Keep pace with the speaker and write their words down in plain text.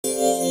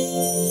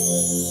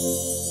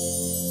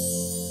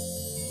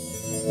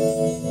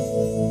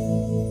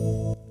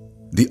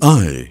The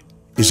eye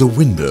is a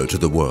window to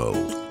the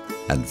world,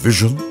 and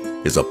vision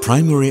is a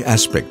primary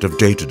aspect of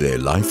day-to-day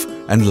life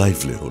and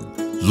livelihood.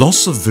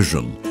 Loss of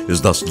vision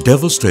is thus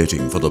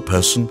devastating for the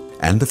person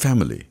and the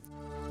family.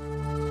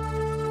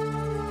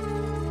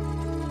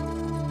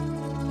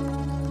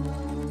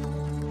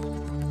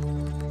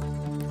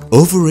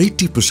 Over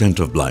 80%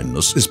 of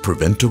blindness is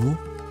preventable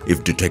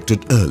if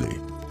detected early.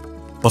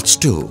 But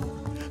still,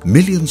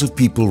 millions of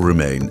people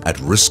remain at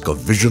risk of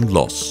vision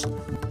loss.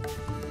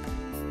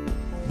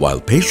 While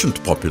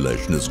patient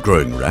population is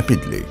growing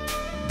rapidly,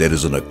 there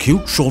is an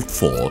acute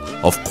shortfall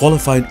of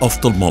qualified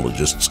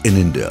ophthalmologists in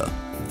India.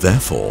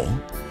 Therefore,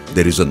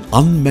 there is an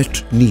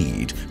unmet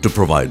need to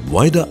provide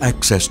wider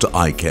access to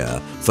eye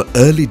care for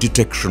early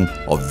detection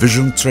of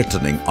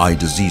vision-threatening eye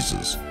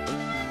diseases.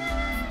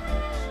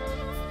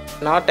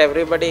 Not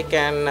everybody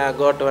can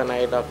go to an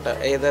eye doctor,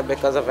 either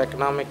because of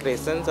economic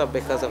reasons or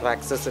because of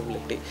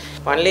accessibility.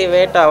 Only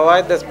way to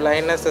avoid this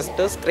blindness is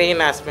to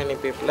screen as many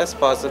people as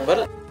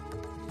possible.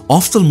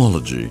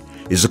 Ophthalmology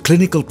is a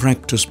clinical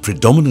practice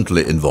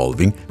predominantly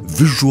involving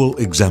visual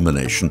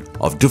examination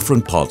of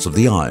different parts of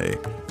the eye,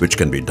 which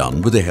can be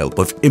done with the help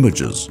of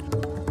images.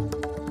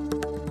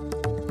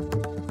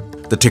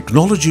 The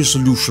technology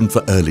solution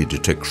for early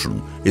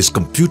detection is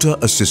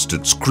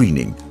computer-assisted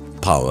screening,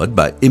 powered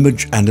by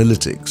image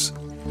analytics.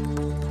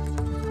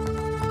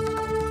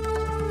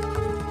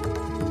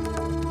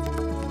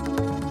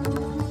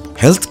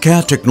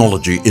 Healthcare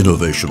Technology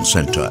Innovation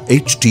Center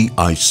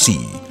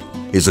 (HTIC)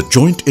 is a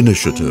joint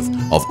initiative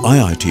of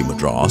IIT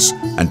Madras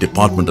and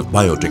Department of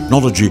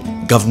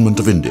Biotechnology, Government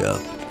of India.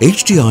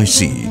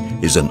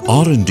 HTIC is an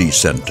R&D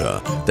center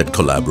that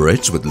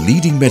collaborates with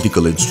leading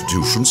medical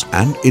institutions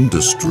and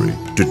industry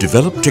to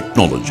develop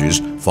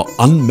technologies for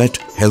unmet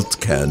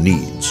healthcare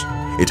needs.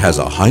 It has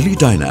a highly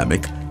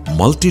dynamic,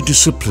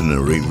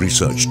 multidisciplinary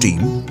research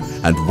team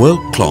and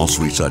world-class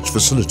research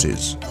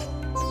facilities.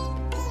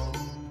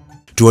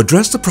 To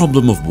address the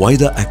problem of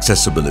wider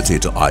accessibility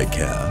to eye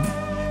care,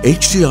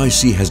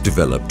 HTIC has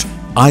developed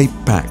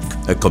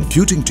Eye-PAC, a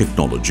computing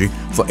technology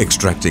for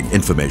extracting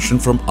information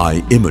from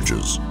eye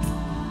images.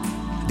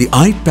 The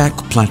Eye-PAC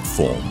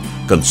platform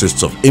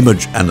consists of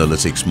image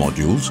analytics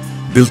modules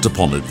built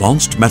upon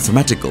advanced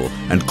mathematical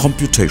and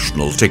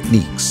computational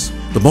techniques.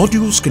 The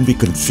modules can be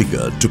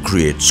configured to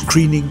create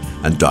screening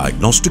and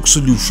diagnostic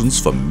solutions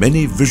for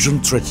many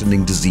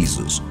vision-threatening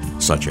diseases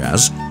such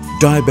as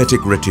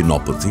diabetic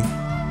retinopathy,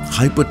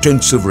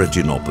 hypertensive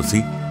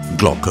retinopathy,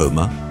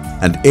 glaucoma,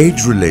 and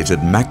age-related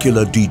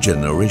macular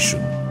degeneration.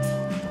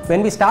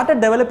 When we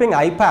started developing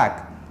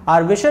Eye-PAC,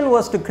 our vision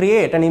was to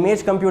create an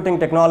image computing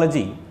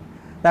technology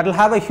that will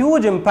have a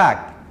huge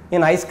impact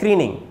in eye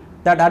screening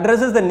that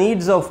addresses the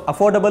needs of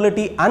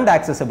affordability and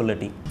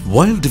accessibility.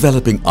 While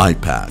developing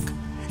Eye-PAC,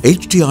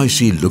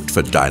 HTIC looked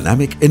for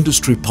dynamic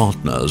industry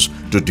partners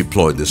to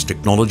deploy this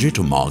technology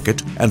to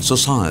market and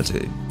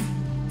society.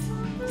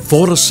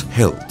 Forus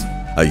Health,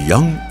 a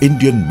young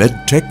Indian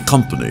medtech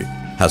company,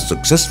 has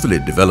successfully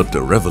developed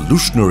a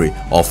revolutionary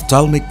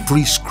ophthalmic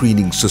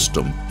pre-screening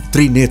system,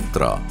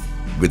 Trinetra,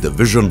 with the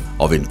vision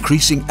of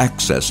increasing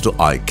access to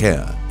eye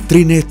care.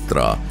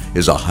 Trinetra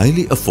is a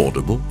highly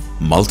affordable,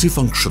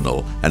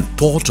 multifunctional and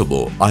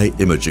portable eye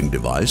imaging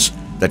device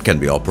that can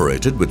be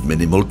operated with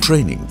minimal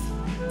training.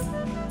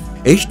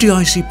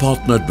 HTIC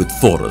partnered with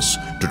Forus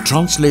to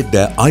translate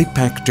their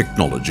Eye-PAC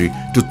technology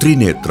to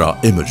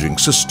Trinetra imaging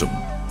system.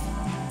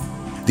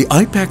 The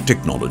Eye-PAC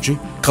technology,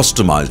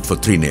 customized for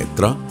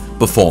Trinetra,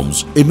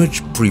 performs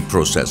image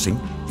pre-processing,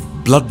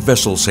 blood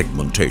vessel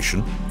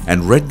segmentation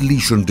and red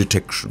lesion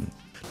detection.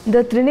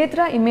 The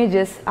Trinetra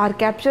images are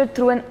captured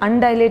through an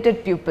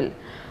undilated pupil.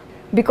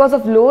 Because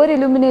of lower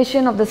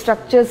illumination of the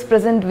structures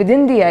present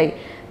within the eye,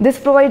 this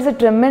provides a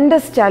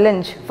tremendous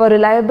challenge for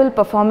reliable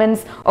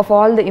performance of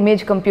all the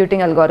image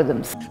computing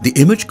algorithms. The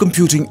image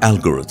computing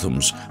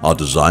algorithms are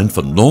designed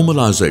for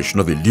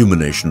normalization of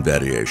illumination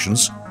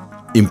variations,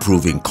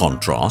 improving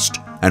contrast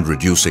and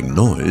reducing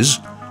noise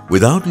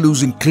without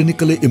losing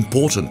clinically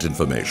important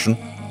information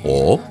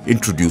or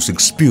introducing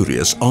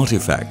spurious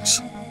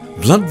artifacts.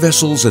 Blood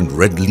vessels and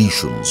red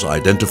lesions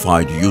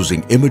identified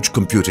using image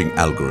computing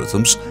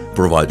algorithms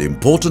provide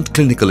important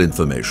clinical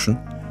information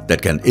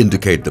that can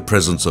indicate the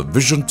presence of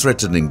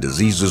vision-threatening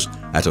diseases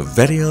at a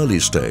very early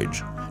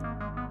stage.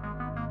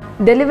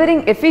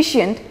 Delivering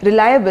efficient,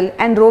 reliable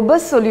and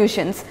robust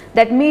solutions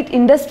that meet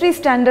industry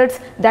standards,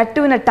 that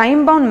too in a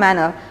time-bound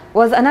manner,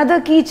 was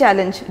another key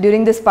challenge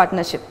during this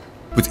partnership.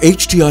 With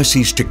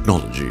HTIC's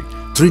technology,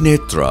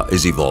 Trinetra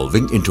is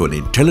evolving into an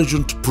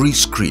intelligent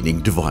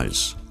pre-screening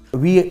device.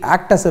 We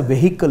act as a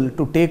vehicle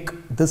to take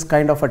this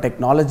kind of a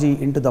technology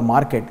into the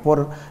market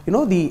for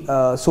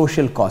the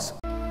social cause.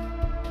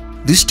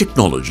 This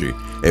technology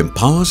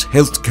empowers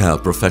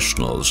healthcare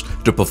professionals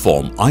to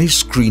perform eye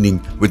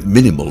screening with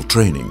minimal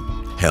training.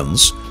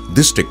 Hence,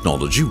 this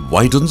technology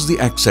widens the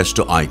access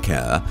to eye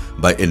care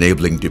by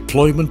enabling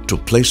deployment to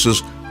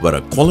places where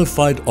a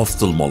qualified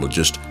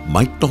ophthalmologist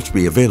might not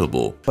be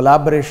available.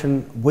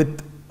 Collaboration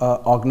with an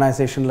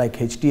organization like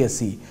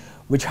HTIC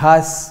which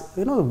has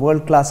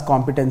world class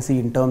competency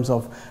in terms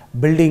of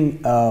building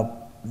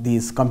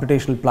these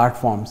computational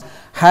platforms,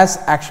 has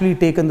actually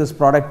taken this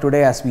product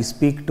today as we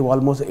speak to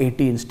almost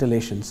 80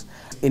 installations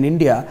in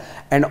India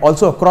and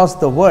also across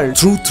the world.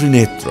 Through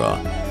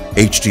Trinetra,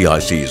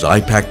 HTIC's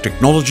Eye-PAC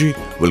technology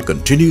will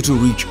continue to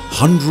reach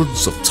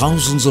hundreds of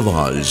thousands of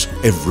eyes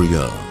every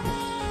year.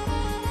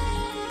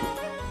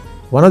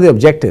 One of the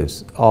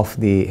objectives of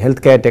the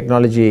Healthcare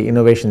Technology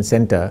Innovation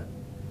Center,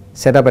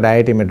 set up at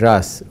IIT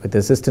Madras with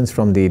assistance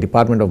from the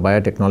Department of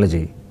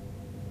Biotechnology,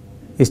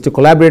 is to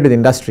collaborate with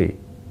industry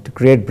to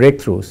create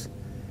breakthroughs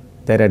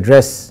that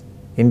address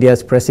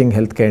India's pressing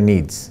healthcare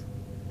needs.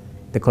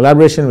 The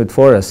collaboration with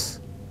Forus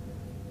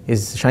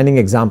is a shining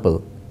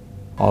example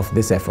of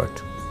this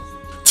effort.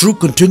 Through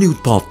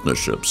continued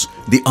partnerships,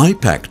 the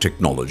Eye-PAC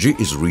technology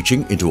is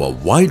reaching into a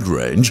wide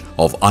range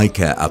of eye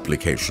care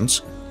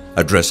applications,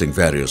 addressing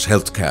various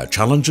healthcare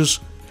challenges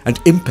and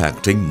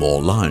impacting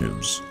more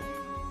lives.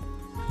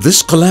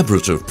 This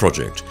collaborative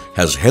project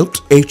has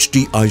helped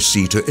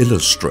HTIC to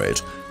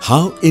illustrate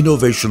how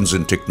innovations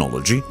in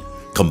technology,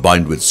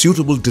 combined with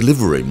suitable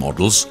delivery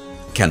models,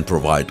 can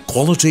provide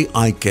quality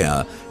eye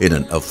care in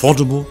an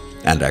affordable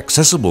and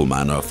accessible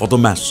manner for the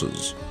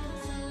masses.